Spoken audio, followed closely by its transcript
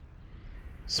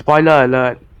Spoiler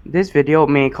alert: this video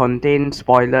may contain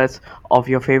spoilers of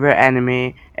your favorite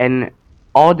anime, and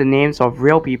all the names of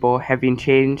real people have been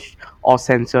changed or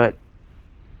censored.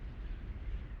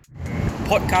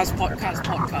 Podcast.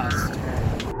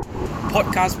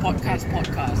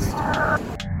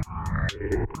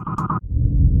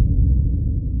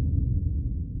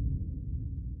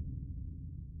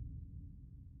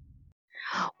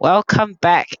 Welcome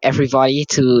back, everybody,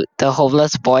 to the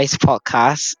Homeless Boys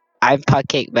podcast. I'm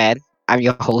Pancake Man. I'm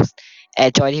your host,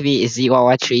 and joining me is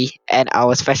Z113, and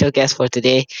our special guest for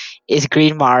today is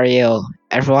Green Mario.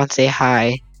 Everyone say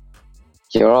hi.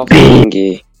 You're all fucking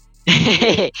gay.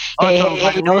 Hey, Also,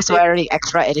 by the no way- swearing,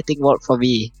 extra editing work for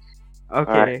me.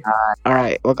 Okay,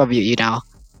 Alright, we're gonna mute you now.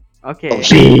 okay. Oh,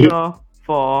 shit. So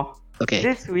for Okay.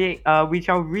 this week, we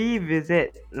shall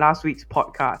revisit last week's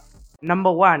podcast.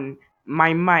 Number one,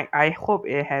 my mic. I hope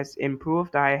it has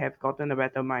improved. I have gotten a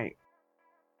better mic.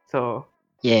 So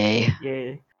Yay.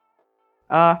 yay.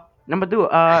 Number two.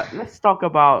 Let's talk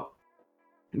about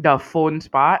the phones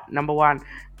part. Number one.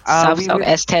 we Samsung will-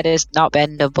 S10 is not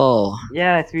bendable.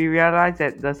 Yes, we realized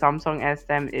that the Samsung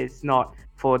S10 is not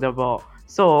foldable.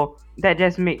 So that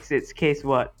just makes its case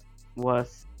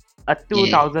worse. A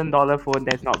 $2,000 phone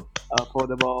that's not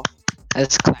foldable.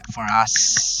 Let's clap for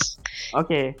us.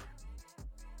 Okay.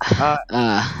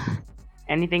 Uh,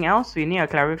 Anything else we need to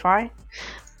clarify?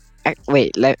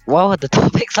 wait, what were the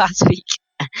topics last week?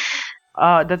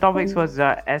 The topics was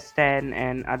S10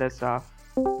 and other stuff.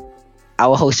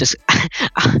 Our host just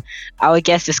our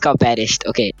guest just got banished.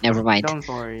 Okay, never mind. Don't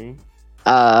worry.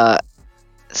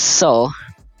 So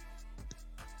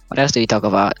what else do we talk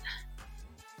about?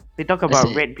 We talk about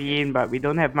it. Red Bean, but we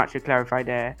don't have much to clarify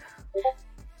there.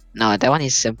 No, that one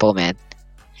is simple, man.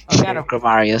 Okay. Shut up,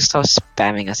 Gramario. Stop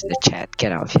spamming us in the chat.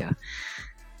 Get out of here.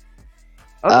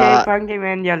 Okay, Funky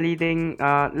Man, you're leading.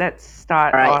 Let's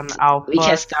start Alright, on our We can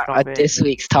first start topic. on this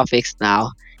week's topics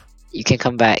now. You can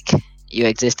come back. You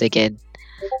exist again.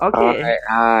 Okay. Alright,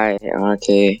 hi.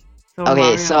 Okay. So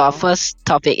Okay, so our Mario, first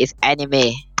topic is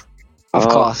anime. Of Oh,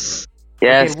 course.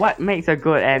 Yes. okay, what makes a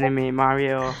good anime,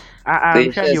 Mario? I'm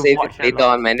You sure should you save watched it a later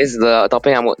lot. on, man. This is the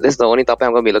topic. This is the only topic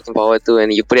I'm gonna be looking forward to,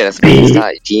 and you put it at the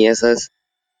start. Geniuses.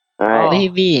 What Alright. do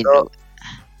you mean? So,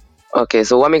 okay.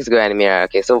 So what makes a good anime? Right?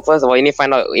 Okay. So first of all, you need to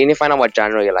find out. You need to find out what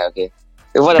genre you like. Okay.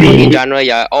 Before the fucking genre,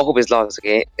 yeah, all hope is lost.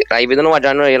 Okay. Like if you don't know what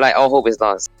genre you like, all hope is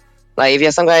lost. Like if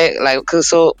you're some guy like, 'cause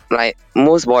so like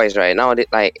most boys right now,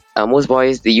 most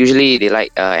boys they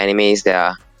like animes that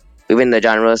are within the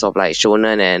genres of like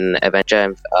shonen and adventure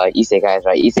and isekais,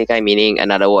 right? Isekai meaning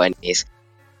another word animes.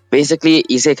 Basically,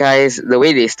 isekais, the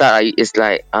way they start is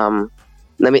like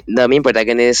the main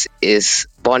protagonist is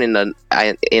born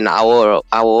in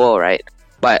our world, right?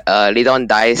 But later on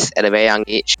dies at a very young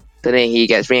age. So then he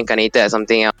gets reincarnated as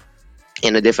something else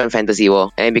in a different fantasy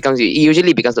world, and he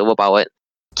usually becomes overpowered.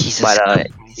 Jesus But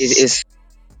Christ.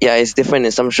 it's different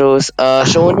in some shows.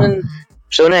 Shonen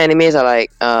animes are like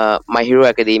My Hero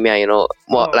Academia, you know,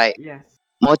 more Yes.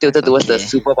 more tilted towards the Okay.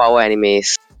 superpower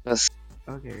animes. 'Cause,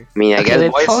 Okay. I mean, I Okay, guess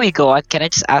wait, boys. before we go on, can I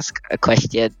just ask a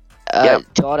question? Yep.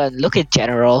 Jordan, look in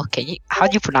general. How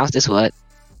do you pronounce this word?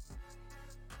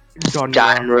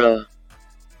 Genre.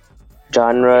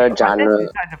 Genre. But that's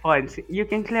beside the point. You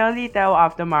can clearly tell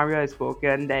after Mario has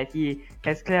spoken that he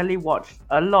has clearly watched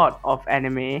a lot of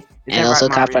anime. Is And that also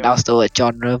right, can't Mario? pronounce the word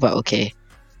genre, but okay.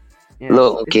 Yes.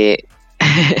 Look, okay.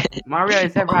 Mario,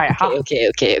 is that right? Okay.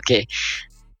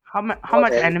 How much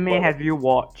Okay. anime have you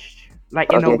watched?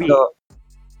 Like in a Okay,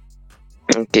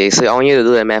 week? so I want you to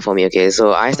do the math for me. Okay,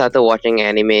 so I started watching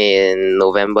anime in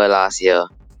November last year,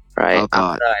 right? Oh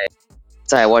god.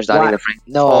 After I watched Darling in the Franxx.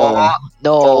 No.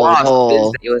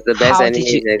 It was the best How anime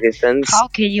did you- in existence. How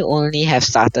can you only have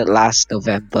started last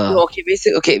November? No,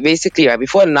 basically, right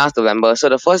before last November. So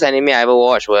the first anime I ever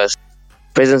watched was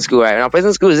Prison School, right? Now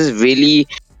Prison School is this really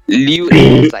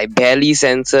lewd, like barely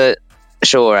censored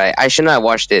show, right? I shouldn't have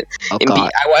watched it. Oh In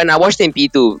god. I watched it in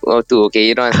P2 or two. Okay,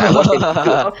 you know, I watched it in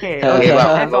P2. Okay, Okay,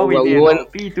 that's all we but we did.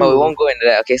 won't- P2. But we won't go into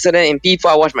that. Okay, so then in P4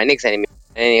 I watched my next anime,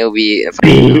 and it'll be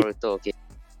fucking Naruto. Okay,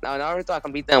 now Naruto I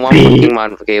completed in one fucking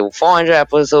month. Okay, 400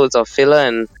 episodes of filler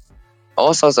and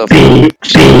all sorts of shit.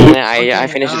 And then I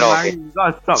finished it off. Mario, you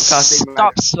gotta stop cussing.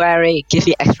 Stop swearing. Give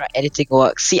me extra editing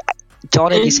work. See,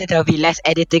 Jordan, you said there'll be less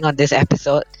editing on this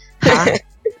episode. Huh?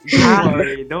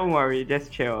 Don't worry,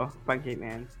 just chill, Funky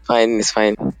Man. Fine, it's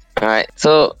fine. Alright,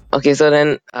 so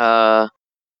then yeah,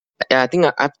 I think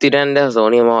up to then this is the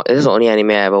only anime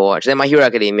I ever watched. Then My Hero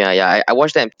Academia, yeah, I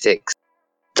watched that in P6,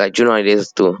 like June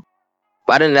holidays too.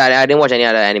 But other than that, I didn't watch any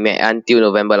other anime until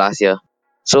November last year.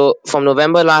 So from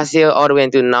November last year all the way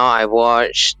until now, I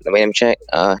watched. Let me check.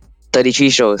 33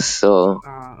 shows. So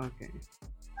Okay.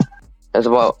 it's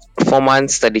about 4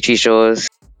 months, 33 shows.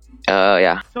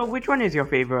 Yeah. So which one is your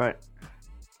favorite?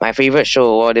 My favorite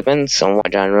show, well, depends on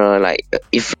what genre. Like,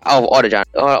 if out of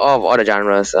all the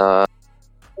genres, I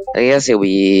guess it'll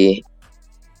be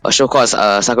a show called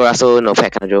Sakuraso no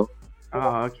Pet Kanajo.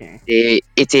 Oh, okay.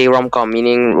 It's a rom-com,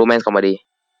 meaning romance comedy.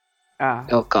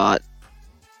 Oh god.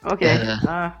 Okay.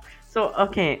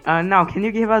 Now can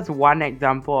you give us one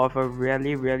example of a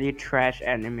really, really trash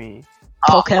anime?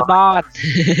 Pokemon.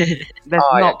 That's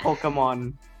Oh, not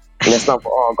Pokemon. That's not.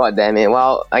 Oh god damn it.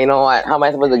 Well, you know what? How am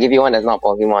I supposed to give you one that's not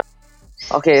Pokemon?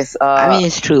 Okay. I mean,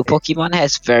 it's true. Pokemon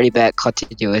has very bad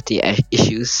continuity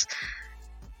issues.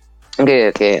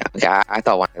 Okay. I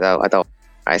thought one. I thought.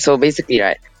 Right. So basically,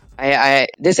 right.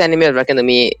 This anime was recommended to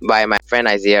me by my friend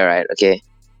Isaiah. Right. Okay.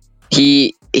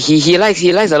 He likes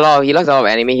a lot of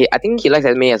anime. I think he likes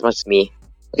anime as much as me.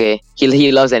 Okay.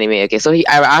 He loves anime. Okay. So I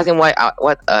asked him I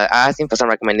asked him for some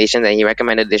recommendations and he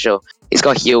recommended this show. It's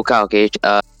called Hyoka. Okay.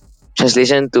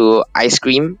 Translation to ice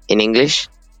cream in English.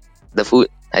 The food,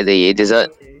 the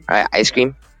dessert, Okay. right? Ice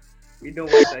cream. We know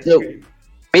what's ice So- cream.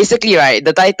 Basically, right,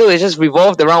 the title is just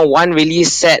revolved around one really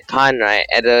sad pun, right?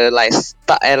 At the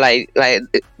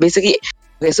basically.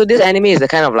 Okay, so this anime is the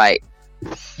kind of like,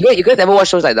 you guys ever watch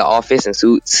shows like The Office and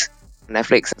Suits,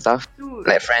 Netflix and stuff, Dude,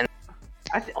 like Friends?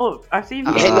 I've seen.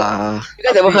 Uh, You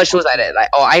guys ever heard shows like that? Like,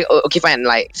 okay, fine,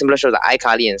 like similar shows like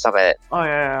iCarly and stuff like that. Oh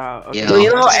yeah. Okay. Yeah. So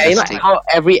you know Interesting. how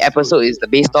every episode is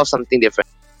based off something different.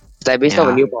 It's like based off a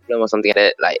Yeah. new problem or something like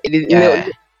that. Like Yeah.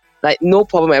 like no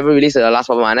problem ever released the last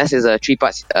problem unless it's a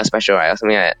 3-part special, right, or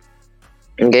something like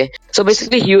that. Okay, so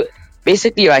basically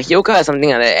right, Hyoka is something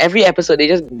like that. Every episode they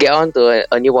just get on to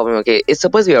a new problem. Okay, it's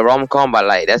supposed to be a rom-com, but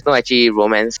like there's no actually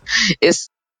romance.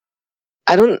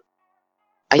 I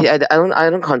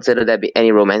don't consider that be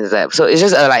any romance in that. So it's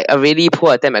just like a really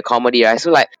poor attempt at comedy, right?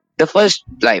 So like the first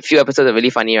like few episodes are really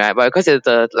funny, right? But because it's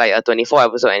a 24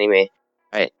 episode anime,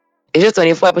 right? It's just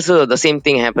 24 episodes of the same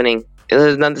thing happening.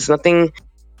 There's nothing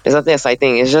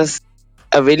exciting. It's just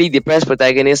a really depressed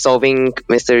protagonist solving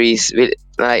mysteries,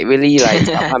 really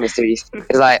sci-fi mysteries.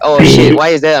 It's like, oh shit, why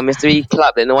is there a mystery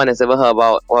club that no one has ever heard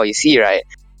about? Well, you see, right?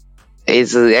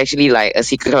 It's actually like a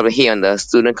secret club here on the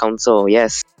student council.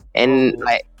 Yes, and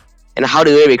Oh. and how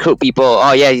do they recruit people?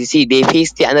 Oh yeah, you see, they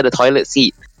paste it under the toilet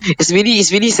seat. It's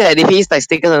really sad. They paste like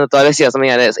stickers on the toilet seat or something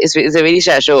like that. It's a really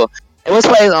sad show. And what's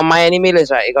why on my anime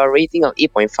list, right? It got a rating of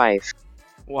 8.5.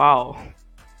 Wow.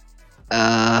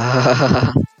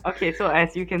 uh, Okay, so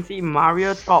as you can see,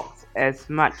 Mario talks as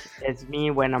much as me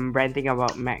when I'm ranting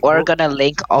about Mac. we're gonna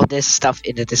link all this stuff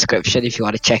in the description if you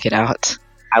want to check it out.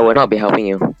 I will not be helping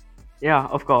you. Yeah,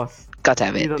 of course. God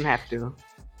damn You it. don't have to.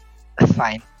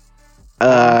 Fine.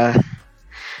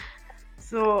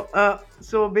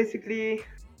 So basically,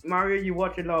 Mario, you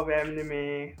watch a lot of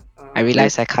anime. I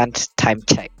realize I can't time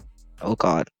check. Oh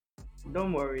god.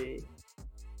 Don't worry.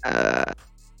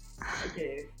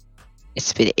 Okay.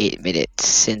 It's been 8 minutes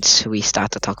since we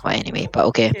started talking about anime, but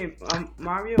okay. Okay.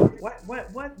 Mario,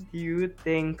 what do you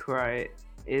think? Right,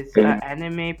 is an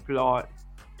anime plot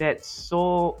that's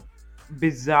so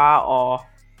bizarre or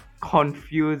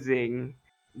confusing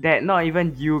that not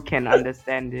even you can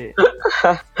understand it?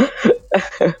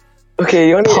 Okay,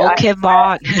 you want to?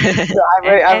 Pokemon.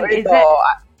 And is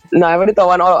No, I already thought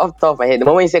one off the top of my head. The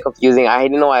moment you said confusing, I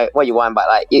didn't know what you want. But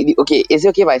like, okay, is it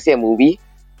okay if I say a movie?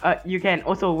 You can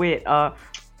also wait.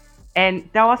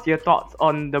 And tell us your thoughts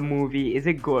on the movie. Is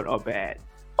it good or bad?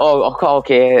 Oh,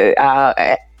 okay.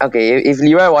 Okay. If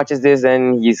Leroy watches this,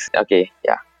 then he's okay.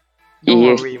 Yeah. Don't He-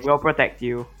 worry, we'll protect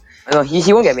you. No, he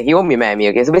won't get me. He won't be mad at me.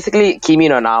 Okay. So basically, Kimi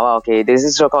no Nawa. Okay, there's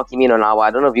this show called Kimi no Nawa.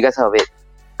 I don't know if you guys heard of it.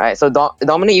 Right. So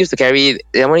Dominic used to carry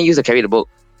the book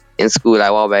in school like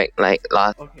a while back, like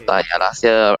last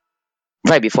year,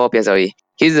 right before PSLE.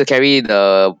 He used to carry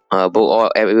the book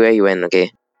all everywhere he went.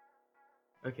 Okay.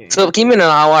 Okay. So Kimi no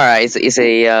Na wa, right, it's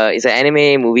an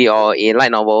anime movie or a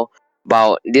light novel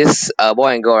about this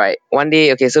boy and girl, right? One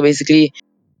day, okay, so basically,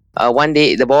 one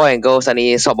day the boy and girl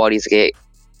suddenly swap bodies, okay?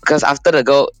 Because after the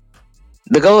girl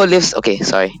lives,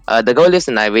 the girl lives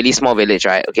in a really small village,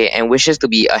 right? Okay, and wishes to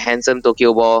be a handsome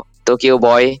Tokyo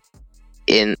boy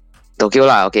in Tokyo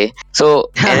lah, okay?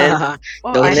 So and then, Oh,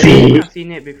 I Don't think I've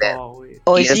seen it before. Wait.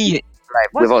 Oh, Yes. is he?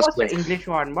 like without What's the spoiling. English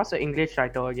one? What's the English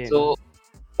title again? So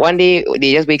one day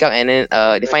they just wake up and then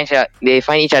they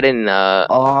find each other in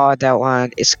Oh, that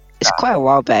one. It's quite a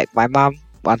while back. My mom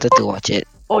wanted to watch it.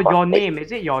 oh, Your Name.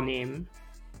 Is it Your Name?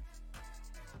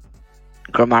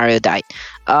 Gromario died.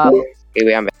 okay,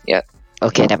 wait, I'm back. Yeah.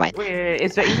 Okay, never mind. Wait,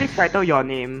 is the English title Your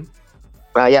Name?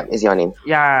 Yeah, it's Your Name.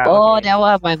 Yeah. Oh, okay. that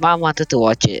one. My mom wanted to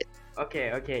watch it.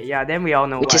 Okay. Yeah, then we all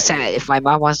know Which is what. sad if my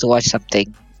mom wants to watch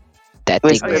something that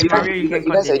Wait, thing Okay, was Mario, bad. you can you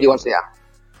guys already continue. watched it,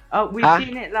 yeah? We've Huh?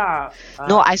 seen it lah.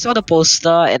 No, I saw the poster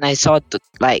and I saw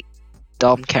like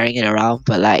Dom carrying it around,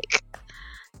 but like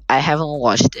I haven't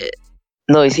watched it.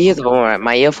 No, you see, here's the problem, right?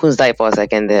 My earphones died for a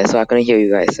second there, so I couldn't hear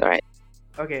you guys, alright?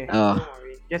 Okay, Oh. don't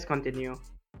worry. Just continue.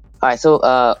 Alright,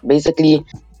 so basically,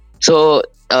 so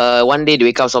one day they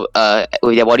wake up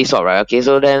with their body swap, right? Okay,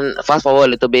 so then fast forward a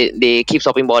little bit, they keep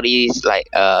swapping bodies like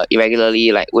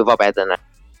irregularly, like without pattern, right?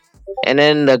 And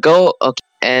then the girl, okay,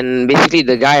 and basically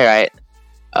the guy, right?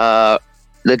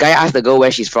 The guy asked the girl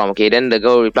where she's from, okay. Then the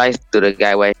girl replies to the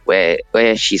guy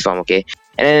where she's from, okay.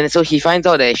 And then so he finds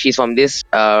out that she's from this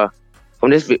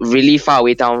really far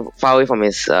away town, far away from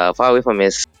his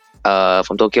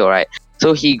from Tokyo, right?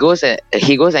 So he goes and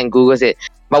Googles it.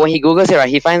 But when he Googles it, right,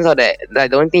 he finds out that like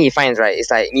the only thing he finds, right,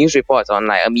 is like news reports on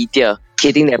like a meteor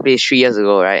hitting that place 3 years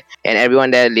ago, right? And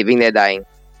everyone there living there dying.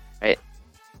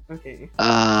 Okay.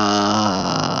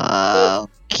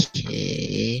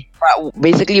 Okay. But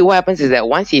basically what happens is that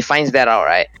once he finds that out,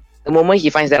 right, the moment he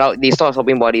finds that out, they start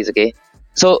swapping bodies, okay.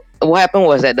 So what happened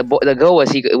was that the girl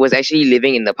was actually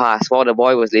living in the past while the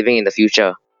boy was living in the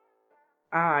future.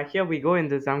 Here we go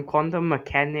into some quantum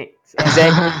mechanics.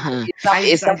 Exactly.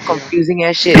 It's some Einstein, confusing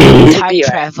ass shit. Time Basically, right,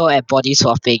 travel and body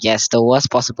swapping, yes, the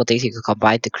worst possible things you could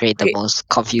combine to create the Okay. most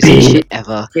confusing shit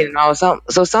ever. okay, now some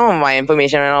of my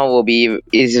information right now might be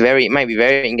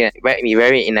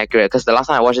very inaccurate because the last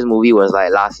time I watched this movie was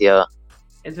like last year.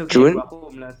 It's okay, June? we're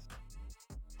homeless.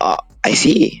 I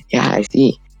see. Yeah, I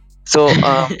see. So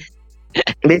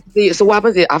basically, so what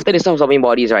happens is after they stop swapping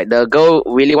bodies, right? The girl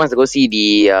really wants to go see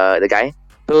the guy,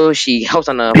 so she hops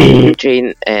on a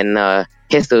train and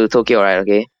heads to Tokyo, right?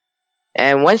 Okay,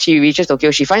 and once she reaches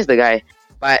Tokyo, she finds the guy,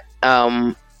 but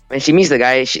when she meets the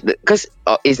guy, because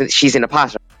she's in the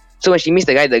past, right? So when she meets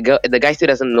the guy still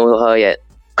doesn't know her yet,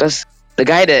 because the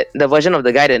version of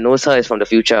the guy that knows her is from the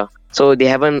future, so they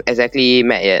haven't exactly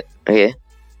met yet. Okay,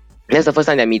 that's the first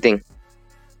time they're meeting.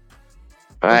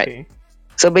 Alright. Okay.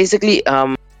 So basically,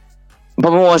 problem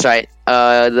was, right,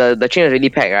 the train was really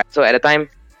packed, right? So at the time,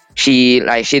 she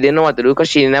didn't know what to do because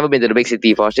she never been to the big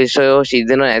city before. So she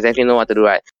didn't exactly know what to do,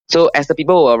 right? So as the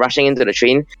people were rushing into the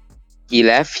train, he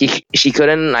left. She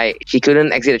couldn't exit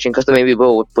the train because too many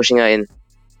people were pushing her in.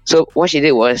 So what she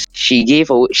did was she gave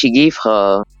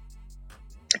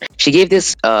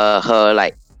this her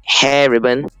like hair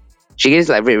ribbon. She gave this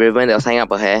like red ribbon that was tying up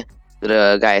her hair to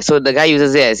the guy. So the guy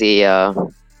uses it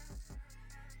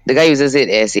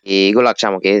as a good luck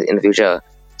charm, okay, in the future.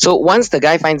 So once the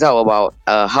guy finds out about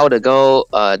how the girl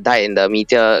died in the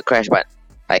meteor crash, but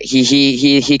like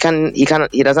he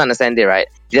doesn't understand it, right?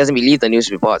 He doesn't believe the news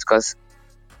reports because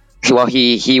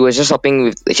he was just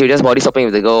body shopping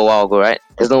with the girl a while ago, right?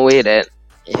 There's no way that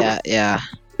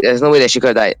she could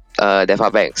have died that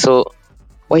far back. So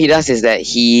what he does is that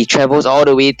he travels all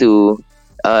the way to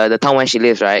the town where she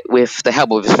lives, right, with the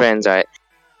help of his friends, right?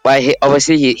 But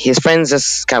his friends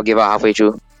just kind of gave up halfway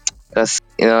through because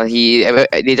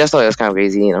they just thought it was kind of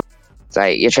crazy, you know. It's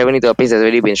like you're traveling to a place that's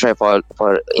already been tried for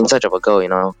in search of a girl, you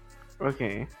know.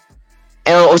 Okay.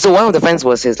 And also one of the friends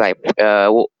was his like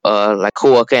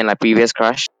co-worker and like previous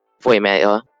crush before he met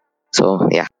her. So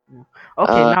yeah.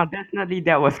 Okay, now definitely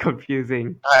that was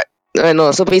confusing.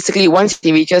 No, so basically once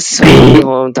he reaches his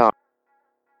hometown,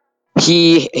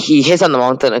 he heads on the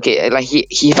mountain. Okay, like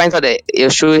he finds out that it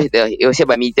was hit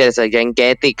by meteor. There's a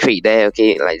gigantic crater there.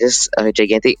 Okay, like just a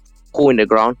gigantic hole in the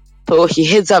ground. So he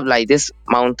heads up like this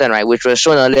mountain, right, which was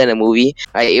shown earlier in the movie.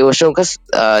 Right, it was shown because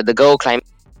the girl climbed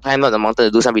up the mountain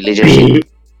to do some religious shit.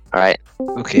 Alright,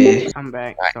 Okay. I'm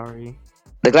back. Right. Sorry.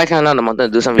 the guy climbed down the mountain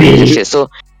to do some religious shit. So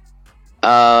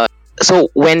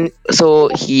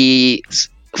he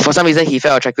for some reason he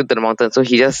felt attracted to the mountain. So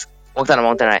he just walked down the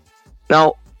mountain, right.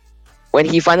 Now, when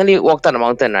he finally walked down the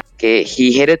mountain, right, okay,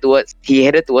 he headed towards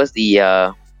this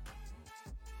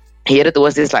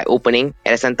like opening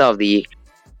at the center of the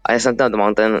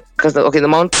mountain because the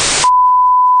mountain.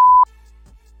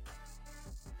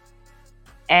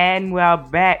 And we're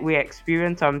back. We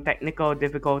experienced some technical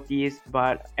difficulties,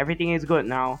 but everything is good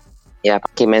now. Yeah,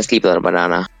 okay, man, sleep on a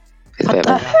banana. What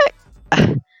the heck?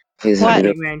 He's What?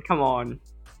 Hey, man, come on.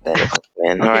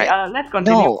 man. Okay, Alright. let's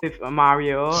continue No. with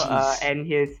Mario Jeez. and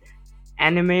his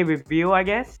anime review, I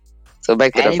guess. So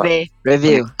back to the fun. Anime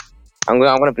review. I'm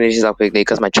gonna finish this up quickly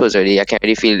because my throat's I can't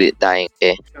really feel it dying.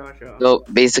 Okay. Sure. So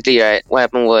basically, right, what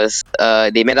happened was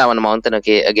they met up on the mountain,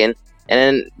 okay, again, and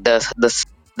then the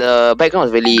background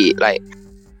was really like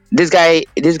this guy,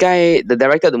 the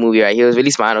director of the movie, right, he was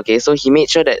really smart, okay, so he made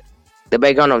sure that the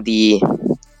background of the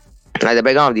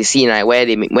scene, right, where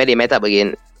they met up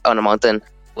again, on a mountain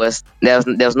was there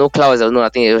was no clouds, there was no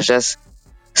nothing. It was just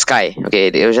sky. Okay,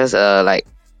 it was just a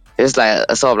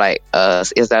sort of like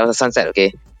it was like a sunset.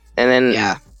 Okay, and then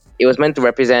Yeah. it was meant to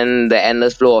represent the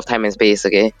endless flow of time and space.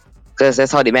 Okay, because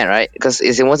that's how they met, right? Because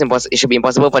it should be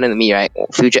impossible for them to meet, right?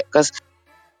 Future, because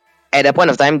at that point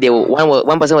of time,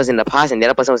 one person was in the past and the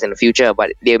other person was in the future,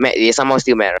 but they met. They somehow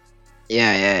still met. Right?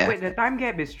 Yeah. Wait, the time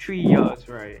gap is 3 years,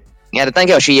 right? Yeah, the time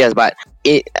gap was 3 years, but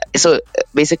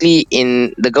basically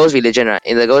in the girl's religion, right?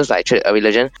 In the girl's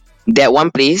religion, that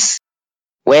one place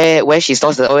where she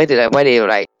stores where they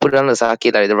like put on the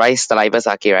sake, like the rice saliva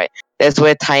sake, right? That's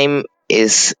where time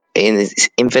is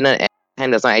infinite and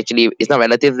time does not actually, it's not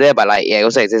relative there, but like it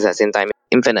also exists at the same time,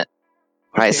 infinite,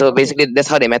 right? Okay, So okay. basically that's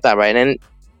how they met up, right? And then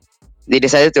they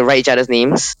decided to write each other's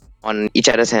names on each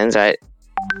other's hands, right?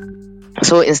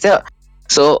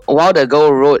 So while the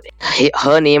girl wrote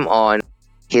her name on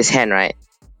his hand, right,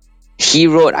 he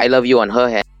wrote "I love you" on her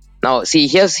hand. Now, see,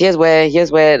 here's where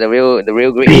the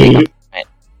real great thing comes, right?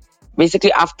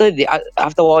 Basically, after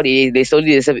a while, they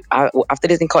slowly after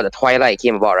this thing called the Twilight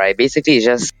came about, right? Basically, it's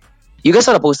just you guys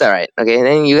saw the poster, right? Okay, and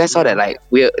then you guys saw that Yeah. like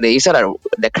you saw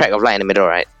the crack of light in the middle,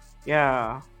 right?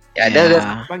 Yeah. Yeah,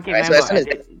 Yeah. One Right, man so as got soon as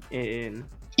added in.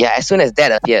 as soon as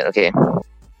that appeared, okay,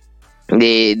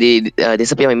 they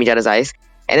disappear from each other's eyes,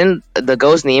 and then the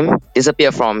girl's name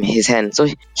disappeared from his hand, so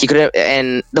he couldn't.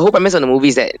 And the whole premise of the movie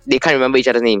is that they can't remember each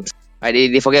other's names, right?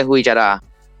 They forget who each other are.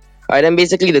 Alright, then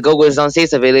basically the girl goes down,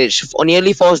 saves the village,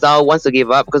 nearly falls down, wants to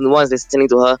give up because no one's listening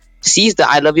to her, sees the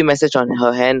 "I love you" message on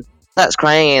her hand, starts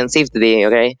crying and saves the day,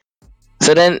 okay?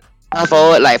 So then fast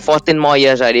forward like 14 more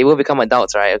years, right? They will become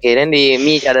adults, right? Okay, then they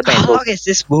meet each other back in How Tokyo. long is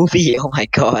this movie? Oh my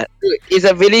god. It's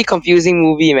a really confusing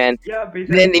movie, man. Yeah,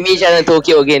 basically. Then they meet each other in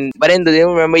Tokyo again, but then they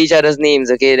don't remember each other's names,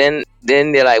 okay? Then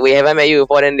they're like, "Wait, have I met you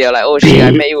before?" Then they're like, "Oh shit,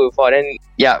 I met you before." Then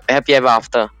yeah, happy ever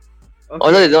after.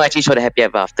 Although they Okay. don't actually show the happy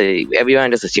ever after,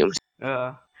 everyone just assumes.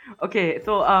 Okay,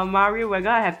 so Mario, we're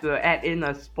gonna have to add in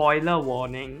a spoiler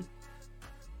warning.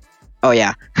 Oh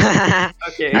yeah.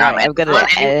 Okay. Alright, I'm gonna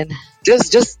add in.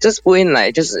 Just put in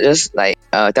like just like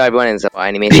tell everyone it's about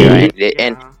animation, right?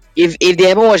 And if they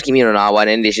haven't watched Kimi no Na wa,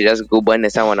 then they should just go burn the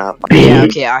sound up. Yeah,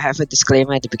 okay, I'll have a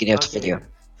disclaimer at the beginning of the Okay. video.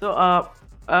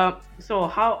 So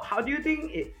how do you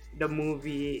think the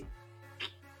movie?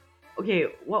 Okay,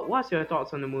 what's your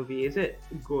thoughts on the movie? Is it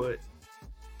good?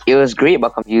 It was great but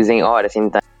confusing all at the same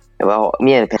time. Well,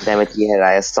 me and Pandemic had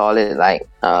like a solid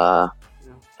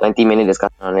 20-minute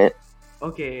discussion on it.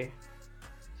 Okay,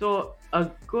 so a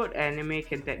good anime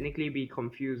can technically be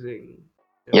confusing.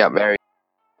 Yeah, very.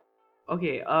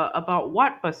 Okay, about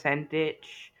what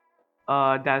percentage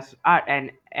does art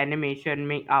and animation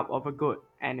make up of a good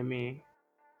anime?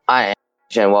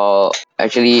 Well,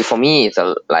 actually, for me, it's a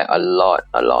lot.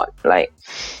 Like,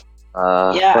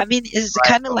 Yeah, I mean, it's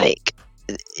kind of like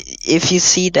if you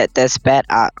see that there's bad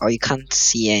art or you can't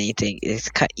see anything,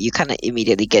 you kind of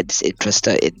immediately get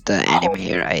disinterested in the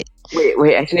anime, right?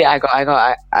 Wait. Actually, I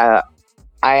got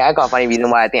a funny reason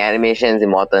why I think animation is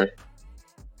important.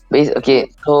 Okay,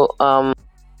 so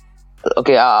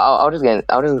okay, I'll just give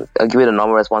you the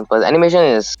normal response first. Animation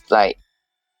is like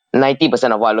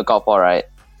 90% of what I look out for, right?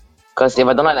 Because if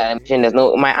I don't like the animation, there's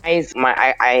no I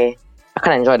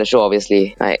can't enjoy the show.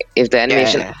 Obviously, like if the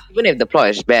animation, Yeah. even if the plot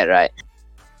is bad, right?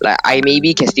 Like I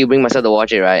maybe can still bring myself to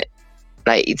watch it, right?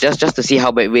 Like it's just to see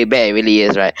how bad it really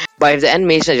is, right? But if the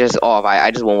animation is just off,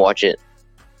 I just won't watch it.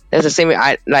 That's the same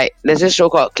way. There's this show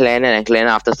called Clannad and Clannad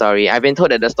After Story. I've been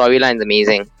told that the storyline is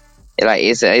amazing.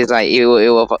 It's like it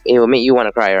will make you want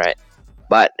to cry, right?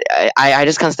 But I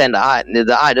just can't stand the art.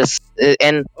 The art just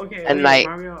and Okay, and wait, like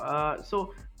Mario.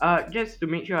 So just to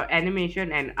make sure,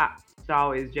 animation and art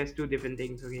style is just two different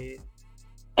things. Okay.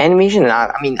 animation and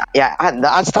art. I mean, yeah, the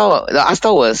art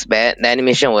style was bad. The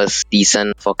animation was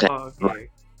decent for Clannad. Okay.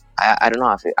 I don't know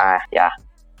how to say. Yeah.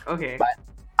 Okay. But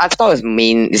art style is the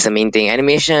main thing.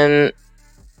 Animation,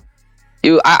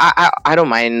 I don't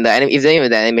mind if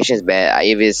the animation is bad.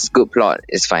 If it's good plot,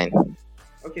 it's fine.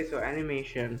 Okay, so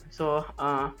animation. So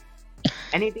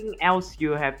anything else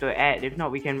you have to add? If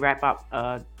not, we can wrap up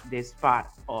this part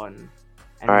on.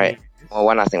 Alright. animation. Well,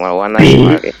 one last thing.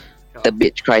 Okay. The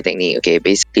bitch cry technique. Okay,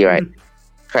 basically, right.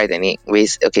 Cry technique.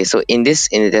 Okay, so there's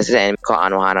an anime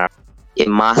called Anohana. It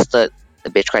mastered the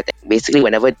bitch cry technique. Basically,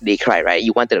 whenever they cry, right,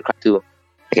 you wanted to cry too.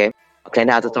 Okay. Clannad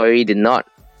After Story did not.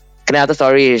 Clannad After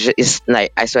Story is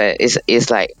like, I swear, is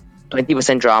like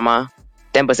 20% drama,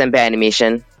 10% bad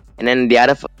animation, and then the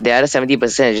other 70%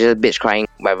 is just bitch crying,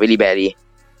 but really badly.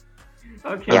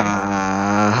 Okay.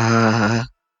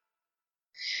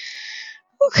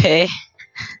 Okay.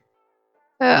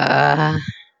 So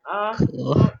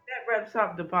Cool. that wraps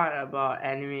wraps up the part about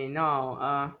anime.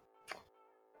 Now,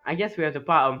 I guess we have the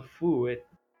part on food.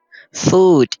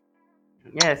 Food.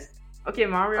 Yes. Okay,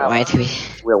 Mario. Why do we?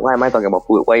 Well, why am I talking about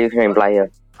food? What are you trying to imply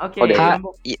here? Okay, Okay. Huh? number.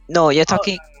 No, you're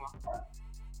talking.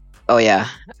 Oh yeah,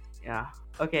 Yeah.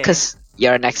 Okay. because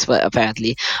you're an expert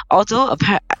apparently. Although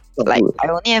like Food. I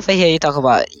only ever hear you talk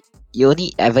about. You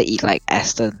only ever eat like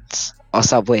Aston's or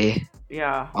Subway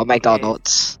Yeah. or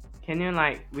McDonald's. Can you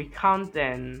like recount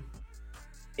an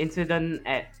incident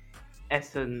at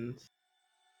Essence?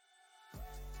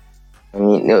 I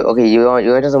mean, no, okay, you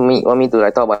just want me to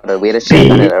like talk about the weirdest shit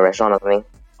done at a restaurant or something?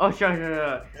 Oh, sure.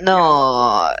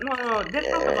 No. No. Let's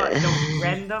talk about the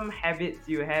random habits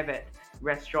you have at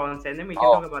restaurants, and then we can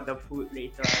Oh. talk about the food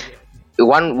later. I guess.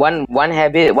 One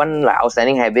habit, one like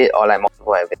outstanding habit, or like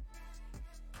multiple habits.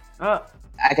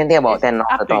 I can think about It's 10 off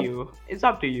the up to top. you. It's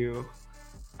up to you.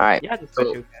 Alright, Yeah, the so-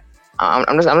 special guest.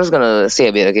 I'm just gonna say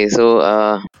a bit. Okay,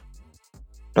 so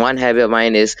one habit of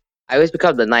mine is I always pick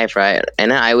up the knife, right,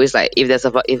 and then I always like if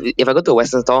I go to a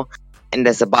Western store and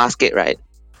there's a basket, right,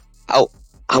 I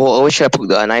will always try to put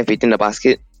the knife between the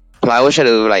basket. Like, I always try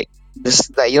to like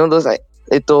just like those like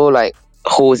little like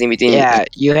holes in between. Yeah,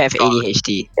 you have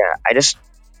ADHD. Yeah, I just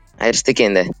stick it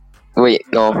in there. Wait,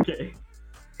 no. Okay.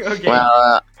 Okay.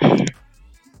 Well,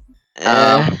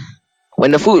 Uh, when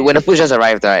the food just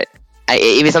arrived, right,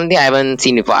 if it's something I haven't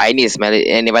seen before, I need to smell it,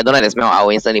 and if I don't like the smell, I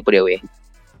will instantly put it away.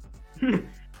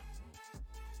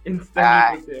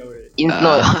 Instantly put it away.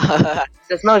 No,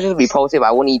 the smell is just repulsive.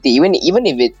 I won't eat it, even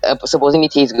if it supposedly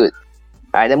tastes good.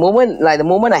 Right, the moment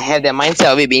I have that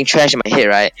mindset of it being trash in my head,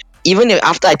 right, even if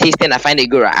after I taste it and I find it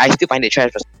good, right, I still find it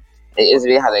trash. It's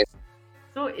really hard.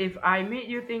 So if I made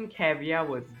you think caviar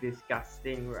was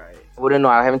disgusting, right? I wouldn't know.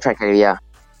 I haven't tried caviar.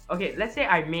 Okay, let's say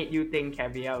I made you think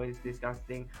caviar was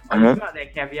disgusting, or Mhm. you smell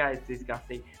that caviar is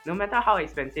disgusting. No matter how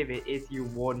expensive it is, you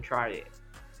won't try it.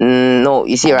 No,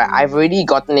 you see, right, I've already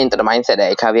gotten into the mindset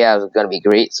that caviar is gonna be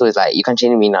great. So it's like you can't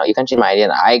change me now. You can't change my idea.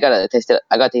 I gotta taste it.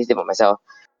 I gotta taste it for myself.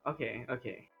 Okay.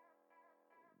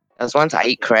 Because once I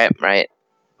eat crab, right?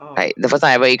 Oh, Like the first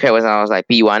time I ever ate crab was when I was like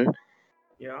P1,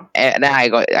 yeah. and then I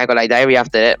got like diarrhea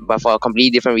after that, but for a completely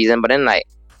different reason. But then like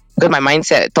because my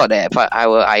mindset thought that because I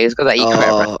eat crab,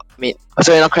 right? oh, I mean,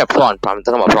 sorry, not crab, prawn. I'm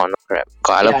talking about prawn, not crab.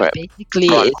 God, I love yeah, crab. basically,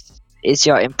 Prawn. it's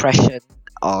your impression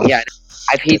of. Yeah,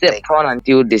 I've hated prawn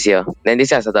until this year. Then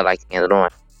this year I started liking it. I don't know why.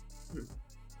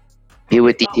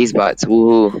 Puberty taste buds,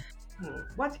 woohoo.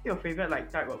 What's your favorite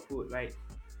like type of food? Like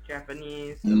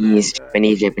Japanese,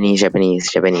 Japanese.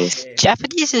 Okay.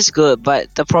 Japanese is good,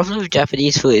 but the problem with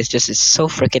Japanese food is just it's so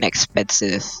freaking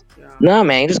expensive. Yeah. Nah,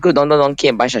 man, just go Don Don Donki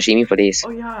and buy sashimi for this. Oh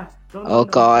yeah. Don Oh Don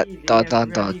god, Donki, they Don have Don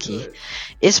really Donki. good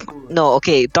It's food. no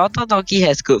okay. Don Don Donki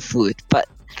has good food, but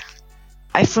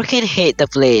I freaking hate the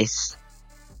place.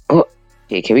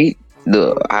 Okay, can we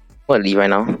do? I want to leave right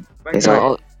now. But It's yeah,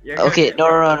 No, you're gonna okay, get no.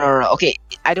 back Okay,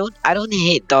 I don't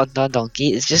hate Don Don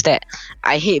Donki. It's just that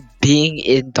I hate being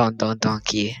in Don Don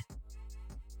Donki.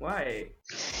 Why?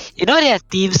 You know their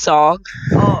theme song?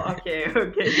 Oh, okay.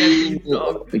 Their theme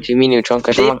song. Jimmy Neutron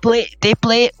question mark. They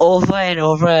play it over and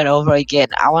over and over again.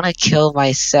 I wanna kill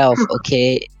myself.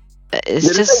 Okay, it's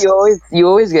That's just why you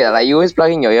always get like you always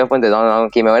plug in your earphones at Don Don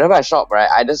Donki. Man, whenever I shop, right,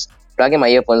 I just plug in my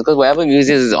earphones because whatever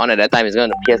music is on at that time is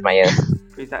gonna pierce my ears.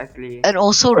 Precisely. and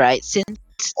also right since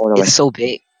Oh no, it's so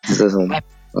big. my sister's home.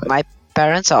 My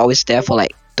parents are always there for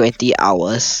like 20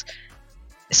 hours.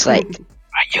 It's like,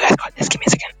 Right, you guys got this. Give me a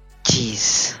second.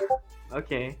 jeez.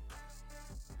 Okay.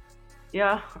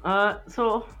 Yeah.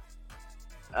 So.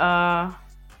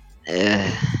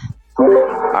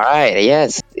 Alright,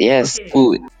 yes, Okay.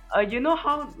 food. You know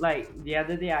how like the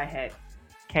other day I had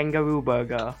kangaroo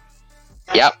burger.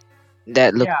 Yep.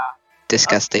 That looked Yeah.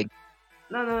 disgusting.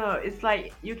 No. It's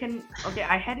like you can. Okay,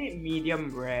 I had it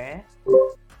medium rare.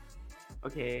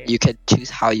 Okay. You can choose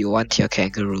how you want your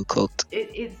kangaroo cooked.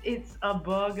 It's a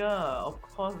burger. Of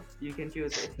course you can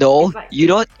choose it. No, It's like- you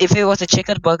don't. If it was a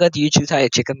chicken burger, do you choose how your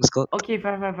chicken was cooked? Okay,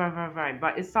 fine.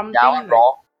 But it's something. Yeah, I want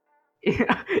raw.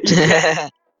 Yeah,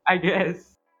 I guess.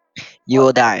 You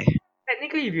will die.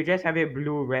 Technically, if you just have it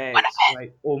blue rare, it's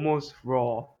like almost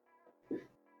raw.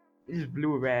 This is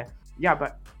blue rare. Yeah,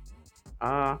 but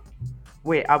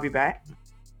wait, I'll be back.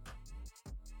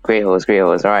 Great host.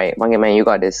 Alright, Monkey Man, you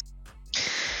got this.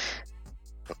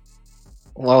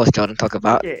 What was Jordan talking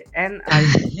about? Okay, and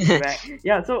I'll be back.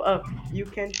 Yeah, so you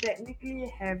can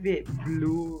technically have it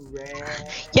blue rare.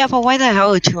 Yeah, but why the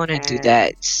hell would you want to do And-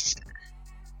 that?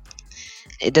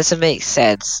 It doesn't make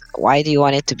sense. Why do you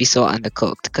want it to be so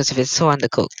undercooked? Because if it's so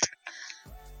undercooked,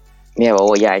 Yeah,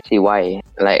 well, yeah, actually, why?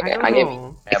 Like, I don't I get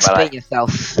know. yeah, but Explain like, yourself.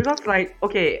 Because like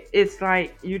okay, it's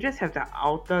like you just have the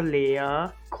outer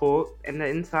layer coat and the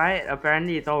inside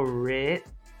apparently it's all red.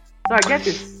 So I guess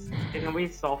it's in a way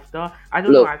softer. I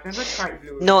don't know, look, I've never tried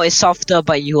blue. No, it's softer,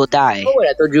 but you will die. remember when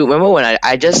I told you? Remember when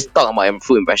I just talked about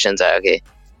food impressions, right? Okay.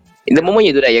 In the moment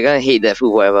you do that, you're gonna hate that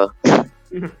food forever.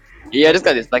 You're just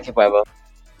gonna dislike it forever.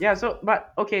 Yeah, so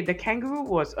but okay, the kangaroo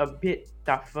was a bit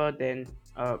tougher than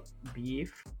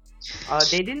beef.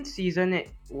 They didn't season it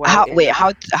well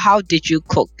enough. How did you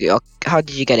cook your? How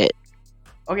did you get it?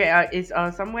 Okay, it's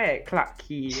somewhere at Clarke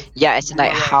Quay. Yeah, it's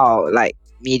like Boomerang. how, like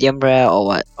medium rare or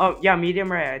what? Oh yeah,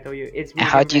 medium rare. I told you it's And medium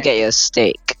how do you rare. get your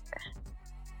steak?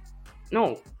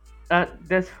 No,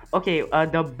 there's okay.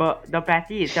 The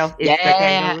patty itself is Yeah, the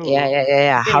yeah, kangaroo.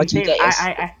 yeah. How Same, do you same.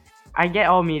 get your? I get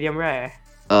all medium rare.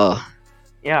 Oh,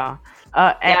 Yeah.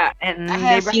 Yeah, And I they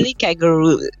have a feeling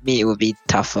kangaroo meat would be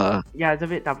tougher. yeah, it's a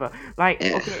bit tougher. Like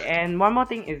Yeah. okay, and one more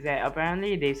thing is that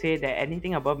apparently they say that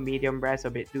anything above medium rare is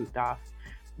a bit too tough.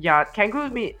 Yeah, kangaroo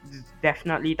meat is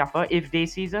definitely tougher. If they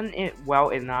season it well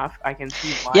enough, I can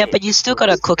see why. Yeah, but you still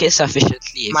gotta cook it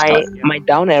sufficiently. If My not, my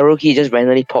down arrow key just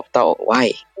randomly popped out.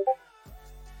 Why?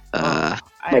 uh,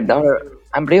 I My have down no arrow. clue.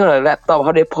 I'm playing on a laptop.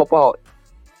 How did it pop out?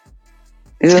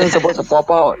 This isn't supposed to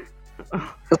pop out.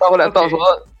 That's not how laptops Okay.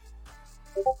 work.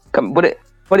 Come, put it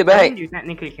I back. mean, you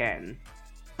technically can.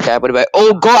 Okay, I put it back.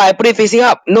 Oh god, I put it facing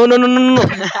up. No.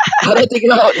 How do I take it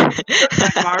out?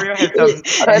 Like Mario has some.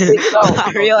 How do I take it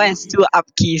out? Mario has 2 up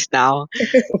keys now.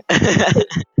 I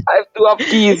have 2 up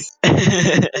keys.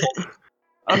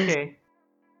 Okay,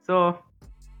 so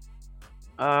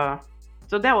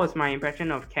so that was my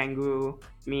impression of kangaroo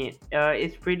meat.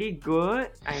 It's pretty good,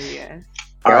 I guess.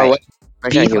 Alright, What?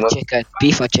 beef or chicken?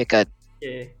 Beef or chicken?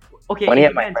 Okay. Okay, Only it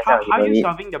have my depends. impression of How you meat.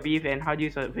 serving the beef and how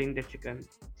you serving the chicken?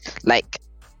 Like,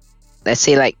 let's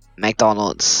say like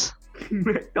McDonald's.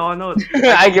 McDonald's.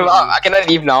 I give up. I cannot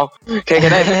leave now. Okay,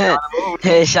 can I?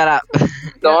 Hey, shut up.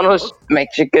 McDonald's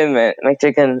McChicken, man.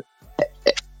 McChicken.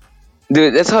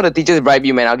 Dude, that's how the teachers bribe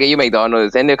you, man. I'll get you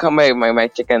McDonald's, and they'll come back with my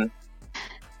McChicken.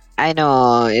 I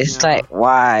know. It's Yeah. like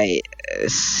why?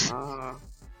 It's- I'm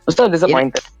so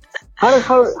disappointed. How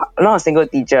not a single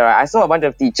teacher? Right? I saw a bunch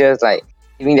of teachers like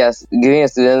giving their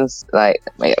students like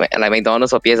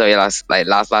McDonald's or PSLE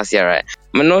last year, right?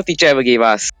 But no teacher ever gave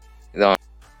us.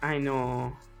 I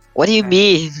know. What do you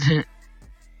mean?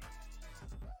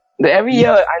 Every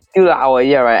year until our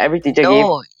year, right? Every teacher gave.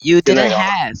 No, you didn't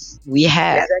McDonald's. have. We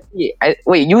had. Exactly.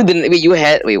 Wait, you didn't. Wait, you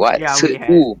had. Wait, what? Yeah, So, we had.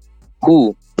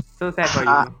 Who? So sad for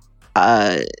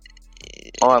Uh, you.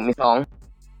 Oh, Miss Hong.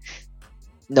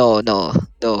 No,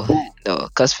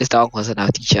 because Mr. Ong wasn't our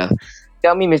teacher.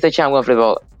 Tell me, Mr. Chan, I'm gonna flip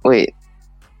out. Wait.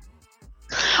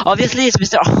 Obviously, it's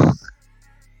Mr. Ong.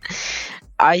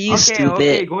 Are you Okay, stupid?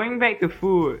 okay, going back to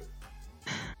food.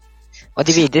 What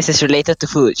do you mean? This is related to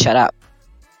food. Shut up.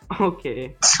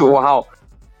 Okay. Wow.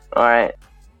 Alright.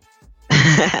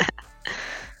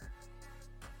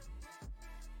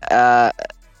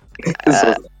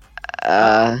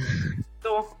 uh,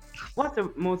 So, what's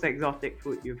the most exotic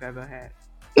food you've ever had?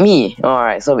 Me.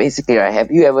 Alright, so basically, right,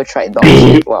 have you ever tried dog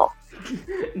shit? Wow.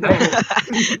 No.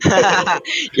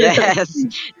 yes,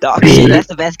 dog shit. That's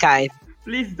the best kind.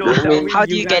 Please don't tell me. How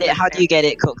do you get it? guys How do you get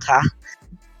it cooked,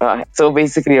 huh? So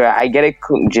basically, right, I get it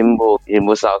cooked Jimbo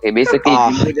style. Okay, basically,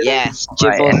 Oh, Jimbo just- yes,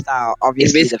 Right, Jimbo and style. it's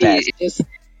Obviously the basically best.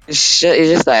 it's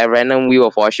just like a random wheel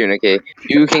of fortune. Okay,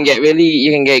 you can get great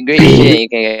shit and you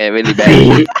can get really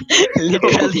bad.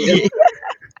 Literally.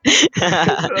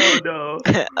 Oh no.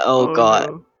 oh god.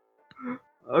 No.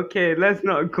 Okay, let's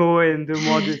not go into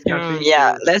more discussing.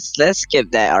 Yeah, food. let's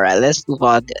skip that. All right, let's move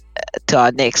on to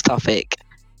our next topic.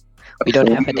 We don't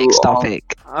have a next topic.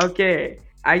 Okay,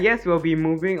 I guess we'll be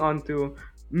moving on to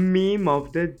meme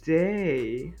of the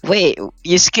day. Wait,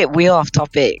 you skip wheel of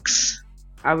topics.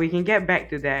 We can get back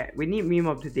to that. We need meme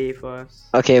of the day first.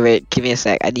 Okay, wait, give me a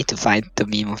sec. I need to find the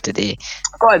meme of the day.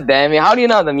 God damn it! How do you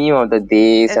know the meme of the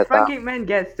day? As Set up? Frankie Man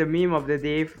gets the meme of the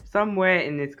day somewhere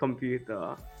in his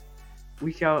computer,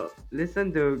 we shall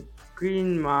listen to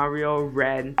Green Mario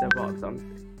rant about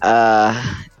something.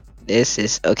 This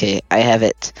is okay. I have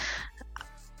it.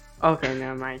 Okay,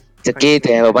 never mind. It's okay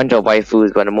to have a bunch of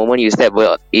waifus, but the moment you step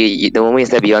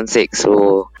beyond 6,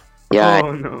 so yeah,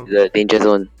 Oh no, the danger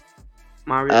zone.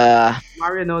 Mario.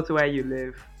 Mario knows where you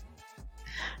live.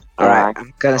 Alright,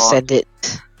 I'm gonna Oh. send it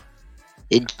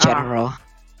in general.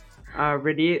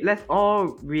 Ready? Let's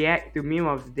all react to meme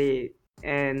of the day,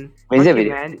 and Is it Monkey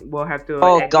video? Man will have to.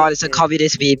 Oh edit god, it's a it.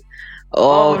 communist meme.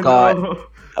 Oh god. No.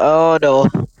 Oh no.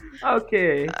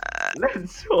 Okay,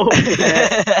 let's hope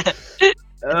that.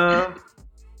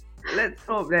 let's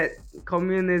hope that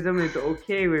communism is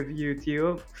okay with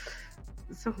YouTube.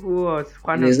 So who was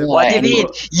one of There's the no What do you mean?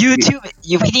 people-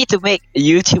 YouTube? We need to make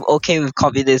YouTube okay with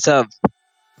communism.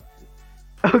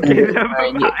 Okay, never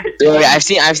Alright, mind. Don't worry, I've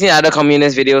seen other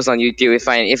communist videos on YouTube. It's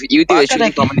fine. If YouTube What is truly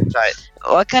gonna- communist, right?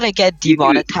 We're gonna get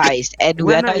demonetized, and We're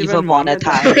we're not not even even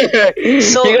monetized. monetized.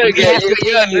 So you're we gonna have to pay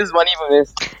you're gonna you. lose money from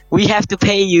this. We have to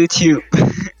pay YouTube.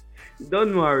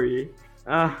 Don't worry.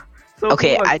 So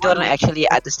Okay, who was I don't one of- actually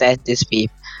understand this meme.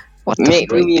 What the Make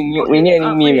frick? me we need a new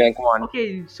meme, wait. man. Come on.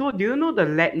 Okay, so do you know the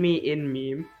 "Let Me In"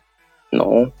 meme?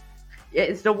 No. Yeah,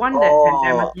 it's the one that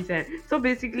Oh. Pandemic sent. So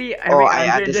basically, Oh, every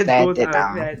I Andre just understand goes it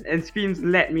out now. and screams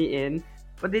 "Let Me In,"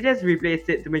 but they just replaced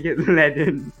it to make it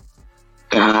Lennon.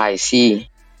 Ah, I see.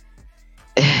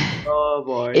 Oh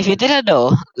boy. If you didn't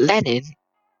know, Lenin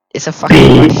is a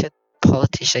fucking Russian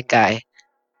politician guy.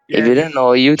 If you didn't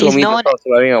know, you told He's me to known- stop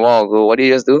swearing a while ago. What did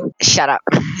you just do? Shut up.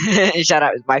 Shut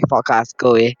up. It's my podcast. Go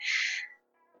away.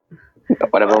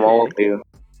 Whatever, Okay. more work for you.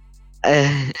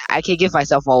 I can give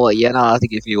myself more work. You're not allowed to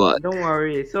give me work. Don't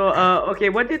worry. So, okay,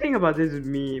 what do you think about this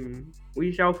meme?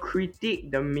 We shall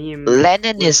critique the meme.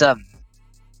 Leninism.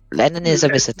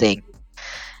 Leninism is a thing.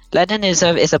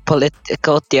 Leninism is a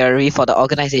political theory for the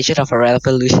organization of a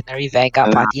revolutionary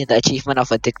vanguard party and the achievement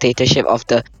of a dictatorship of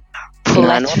the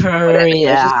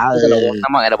proletariat. Focus on the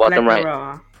watermark at the bottom right.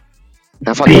 Plethora.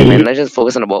 Now fuck it, man. Let's just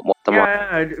focus on the watermark.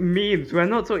 Yeah, memes. We're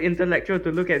not so intellectual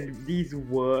to look at these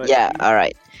words. Yeah,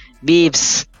 alright.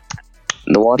 Beeps.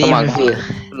 The watermark. Meme review.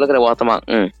 Look at the watermark.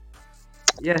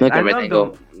 Yes, Look I at love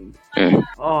rectangle. the.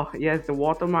 Oh yes, the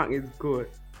watermark is good.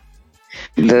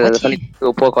 The What funny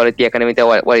poor quality. I can't even tell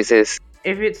what it says.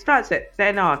 If it starts at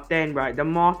 10 out of 10, right, the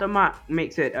watermark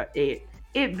makes it a 8.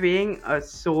 It being a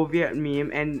Soviet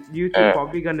meme and YouTube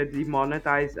probably gonna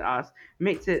demonetize us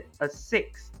makes it a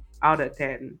 6 out of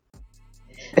 10.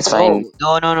 It's fine.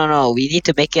 No. We need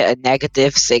to make it a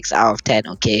negative 6 out of 10,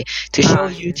 okay? To show Ah,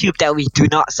 YouTube that we do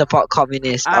not support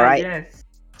communists, alright? Yes.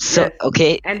 So, yes.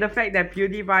 okay, And the fact that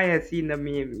PewDiePie has seen the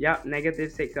meme. Yup,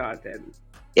 negative 6 out of 10.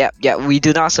 yeah, we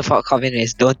do not support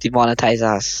communists. Don't demonetize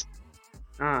us.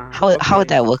 How okay. would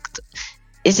that work?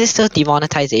 Is this still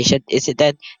demonetization? Is it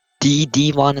then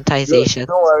demonetization?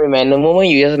 Don't worry, man. The moment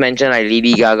you just mention like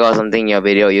Lady Gaga or something in your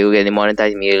video, you get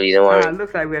demonetized immediately. Don't worry.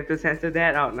 Looks like we have to censor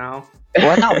that out now.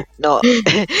 Well, no.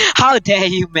 How dare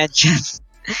you mention?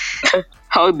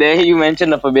 How dare you mention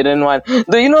the forbidden one?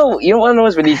 Do you know? You know what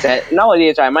was really sad?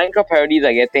 Nowadays, right, Minecraft parodies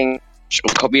are getting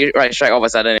copyright strike all of a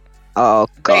sudden. Oh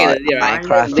god, Back in the day, right,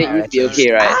 Minecraft they used to be parodies.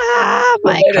 okay, right?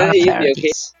 Back in the day, Minecraft it used to be okay.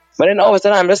 parodies. But then all of a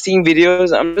sudden, I'm just seeing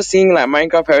videos. I'm just seeing like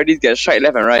Minecraft parodies get strike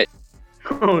left and right.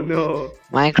 Oh no.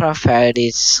 Minecraft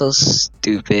parodies so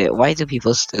stupid. Why do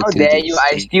people still How do dare these you? I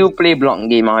things? still play block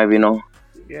game, however, you know.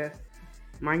 Yes.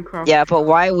 Minecraft. Yeah, but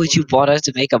why would you bother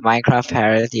to make a Minecraft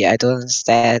parody? I don't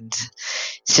understand.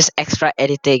 It's just extra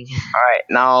editing. Alright,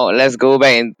 now let's go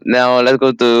back and let's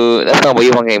talk about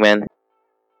you, Pancake Man.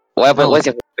 What happened? No. What's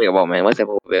your profile pic about, man? What's your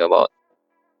profile pic about?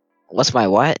 What's my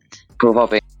what? Profile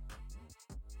pic.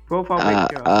 Profile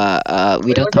picture.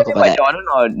 We don't Was talk it about by that. Jordan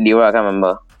or Leroy? I can't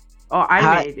remember. Oh,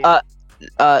 I made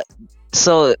it.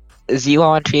 So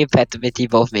Z113 and Petamity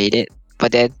both made it,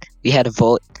 but then we had a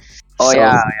vote. Oh so,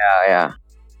 yeah.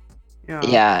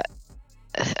 Yeah.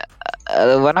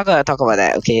 We're not gonna talk about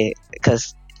that, okay?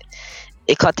 Because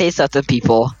it contains certain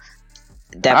people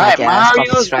that might Alright, get us copy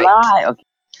Mario's strike. live.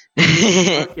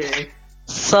 Okay. Okay.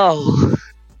 So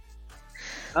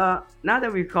Now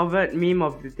that we've covered meme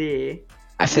of the day,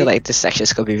 I feel like this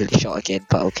section's gonna be really short again,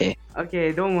 but okay.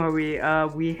 okay, don't worry.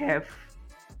 We have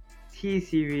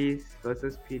T-Series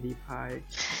versus PewDiePie.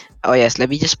 Oh yes, let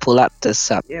me just pull up the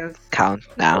sub Yes. count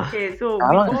now. Okay, so Ah.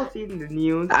 we've all seen the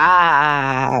news.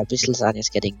 Bitch Lasagna's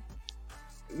getting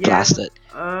Yeah. blasted.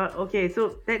 Okay, so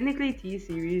technically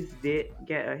T-Series did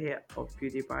get ahead of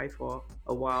PewDiePie for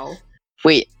a while.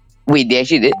 Wait, they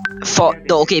actually did.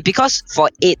 Because for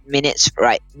 8 minutes,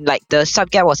 right? Like the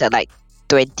sub gap was at like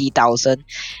 20,000,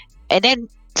 and then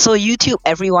so YouTube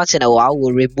every once in a while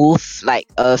will remove like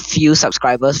a few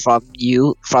subscribers from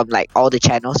like all the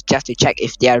channels just to check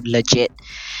if they are legit.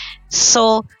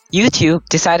 So YouTube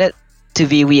decided to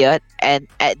be weird and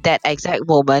at that exact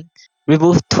moment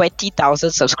removed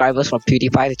 20,000 subscribers from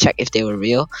PewDiePie to check if they were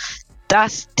real.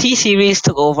 Thus, T-Series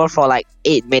took over for like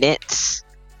 8 minutes.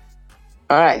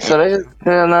 Alright, so let's just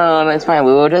no, it's fine.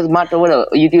 We will just march over to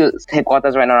YouTube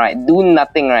headquarters right now, right? Do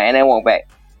nothing, right, and then walk back.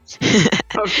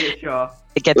 Okay, sure.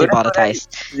 It gets Well, that's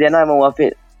demonetized. They're not even worth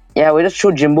it. Yeah, we just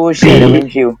throw Jimbo shit at the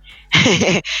windshield.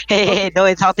 hey, no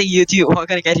insulting YouTube. We're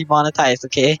gonna get demonetized,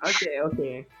 okay?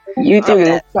 Okay. YouTube Fuck will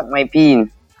that. suck my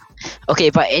peen. Okay,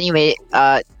 but anyway,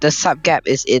 the sub gap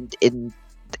is in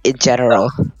general.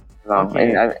 No, Okay.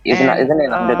 isn't And, it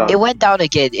 100,000? It went down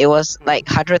again. It was like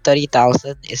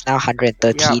 130,000. It's now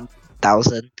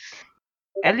 113,000.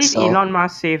 At least So Elon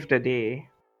Musk saved the day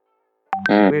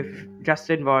with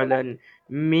Justin Roiland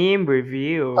meme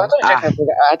review. I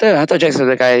thought Jack's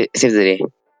the guy saved the day.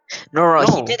 no,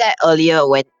 he No. did that earlier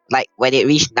when it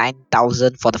reached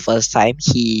 9,000 for the first time.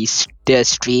 Did a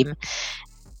stream.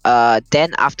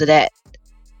 Then after that,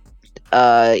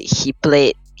 he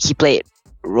played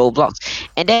Roblox,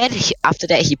 and then after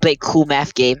that he played Cool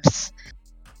Math Games.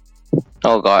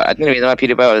 Oh god, I think the reason why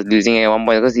PewDiePie was losing at one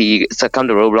point because he succumbed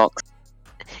to Roblox.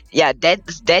 Yeah, then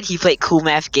he played Cool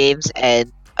Math Games,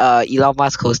 and Elon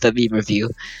Musk hosted meme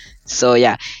review. So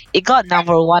yeah, it got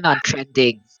number 1 on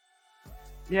trending.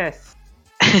 Yes.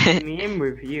 Meme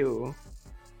review.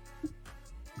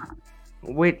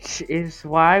 Which is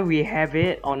why we have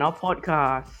it on our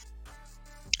podcast.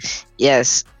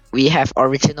 Yes, we have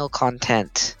original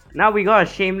content. Now we gotta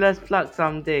shameless plug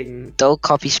something. Don't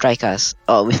copy strike us.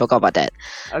 Oh, we forgot about that.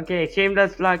 Okay,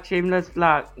 shameless plug, shameless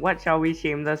plug. What shall we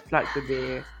shameless plug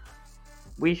today?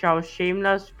 We shall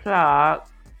shameless plug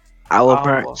Our Our-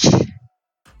 merch.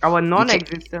 our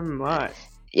non-existent merch.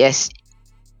 Yes,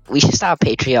 we should start a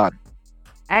Patreon.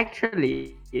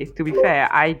 Actually, to be fair,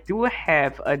 I do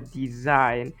have a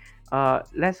design.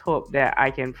 Let's hope that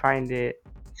I can find it.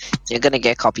 You're gonna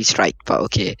get copy strike, but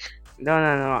okay. No.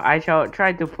 I shall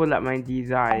try to pull up my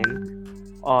design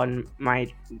on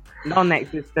my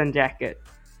non-existent jacket.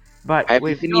 But I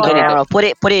with really In don't need general, put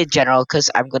it in general, cause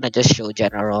I'm gonna just show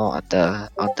general on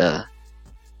the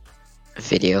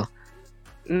video.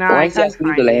 nah, Why I is he can't asking me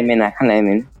find to let it. him in? I can't let him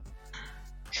in.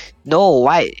 No,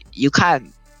 why? You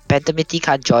can't. Pentamity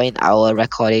can't join our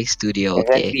recording studio,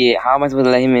 okay? Exactly. How am I supposed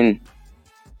to let him in?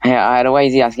 I don't. Why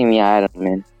is he asking me? I don't know,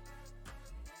 man.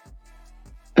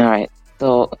 Alright.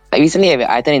 So recently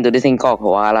I turned into this thing called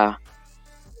koala.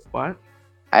 What?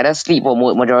 I just sleep for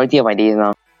majority of my days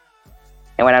now.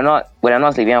 And when I'm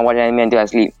not sleeping, I watch anime until I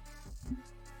sleep.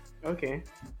 Okay,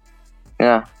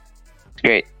 Yeah. It's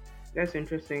great. that's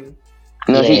interesting.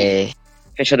 No, see, Yay.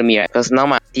 special to me, right? Because now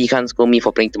my auntie can't scold me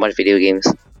for playing too much video games.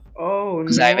 Oh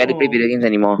Because no. I rarely play video games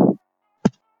anymore.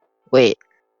 Wait,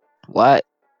 what?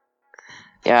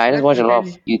 Yeah, I just That's watch a lot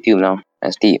of okay. YouTube now. I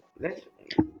sleep. Let's.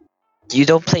 You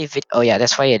don't play Oh yeah,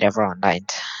 that's why you're never online.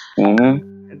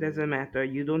 Mm-hmm. It doesn't matter.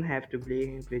 You don't have to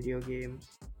play video games.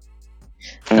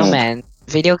 No Mm. man,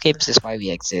 video games is why we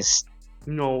exist.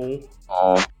 No.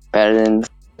 Oh, parents.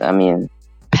 I mean,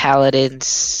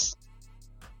 Paladins.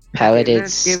 Okay,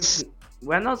 let's give.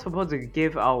 We're not supposed to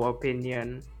give our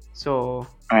opinion. So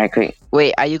alright, quick.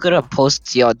 Wait, are you gonna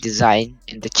post your design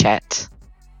in the chat?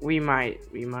 we might.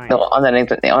 No, on the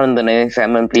next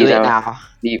segment, Do please. it now.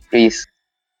 Please.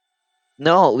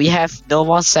 No, we have no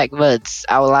more segments.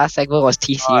 Our last segment was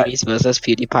T Series versus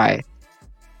PewDiePie.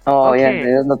 Oh yeah, Okay.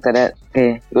 I just looked at that.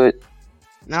 Okay, good.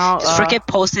 Now. Just freaking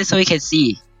post it so we can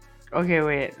see. Okay,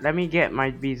 wait. Let me get my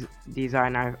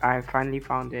design. I finally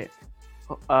found it.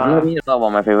 I'm not going to talk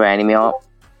about my favorite anime.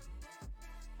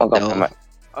 Oh god, No.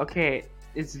 Okay,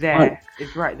 it's there.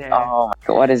 It's right there. Oh my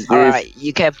god, what is this? Alright,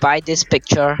 you can buy this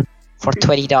picture for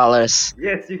 $20.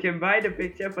 Yes, you can buy the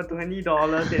picture for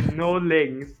 $20 and no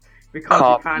links because you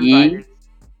can't Copy. buy it.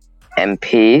 And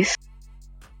paste.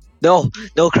 No,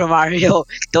 Cromario,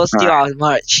 don't steal our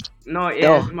merch. No,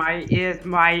 No. it's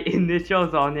my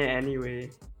initials on it anyway.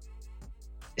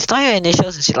 It's not your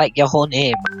initials, it's like your whole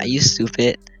name. Are you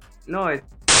stupid? No, it's.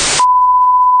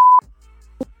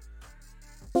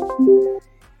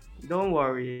 Don't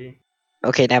worry.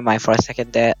 Okay, never mind. For a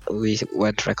second there, we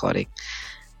weren't recording.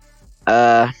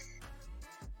 So,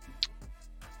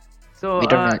 We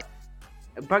don't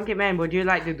Bunky Man, would you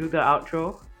like to do the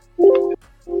outro?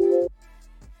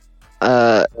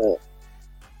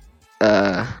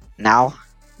 Now?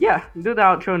 Yeah, do the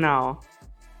outro now.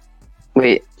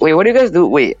 Wait, what do you guys do?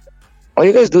 Wait, what do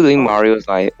you guys do doing Mario's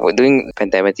live? Or doing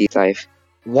Pentamity's live?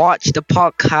 Watch the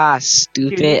podcast, You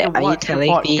need stupid. to Are you watch the telling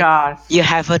me podcast. you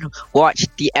haven't watched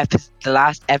the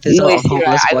last episode No, of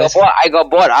Hopeless Boys? I got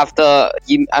bored after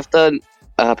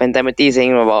Pentamity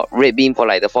saying about Red Beam for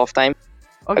like the fourth time.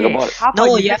 Okay, got bored. how about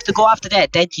No, you have just- to go after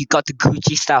that. Then you got the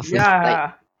Gucci stuff. With, like,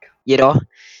 Yeah. you know, you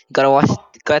gotta watch.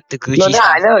 Got the Gucci No, then stuff.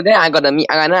 I got the I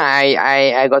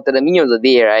got to the meme of the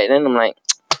day, right? Then I'm like,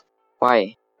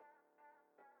 why?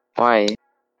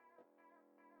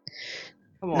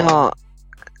 Come on. No.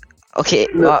 Okay.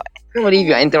 Well, I can't believe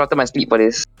you interrupted my sleep for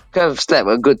this. Could have slept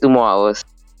a good 2 more hours.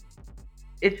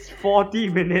 It's 40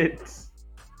 minutes.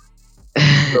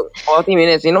 Look, 40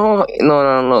 minutes, you know?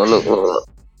 No, look.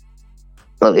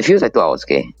 Look, it feels like 2 hours,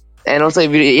 okay? And also,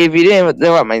 if you didn't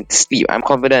interrupt my sleep, I'm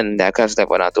confident that I could have slept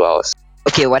for another 2 hours.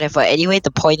 Okay, whatever. Anyway,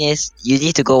 the point is, you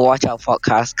need to go watch our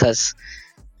podcast, cause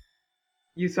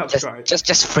You just subscribe.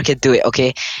 just freaking do it,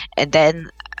 okay? And then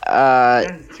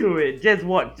Just do it. Just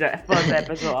watch the first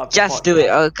episode of the just do it.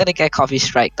 podcast. I'm gonna get coffee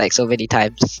strike like so many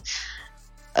times.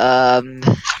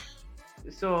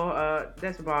 So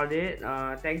that's about it.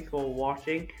 Thanks for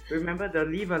watching. Remember to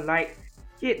leave a like,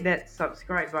 hit that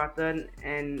subscribe button,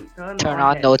 and turn Turn on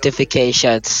on that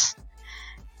notifications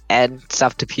and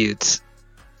subterfuges.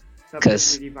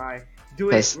 notifications. Do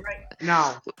it 'cause- right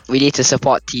now. We need to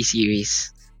support T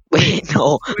series. Wait,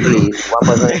 no. Please,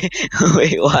 one person.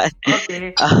 Wait, what?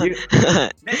 Okay. Uh, That's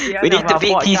the we end need of to our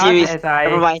beat podcast T-Series. as I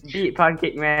Never mind. beat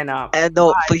Pancake Man up.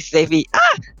 No, please save me.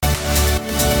 Ah!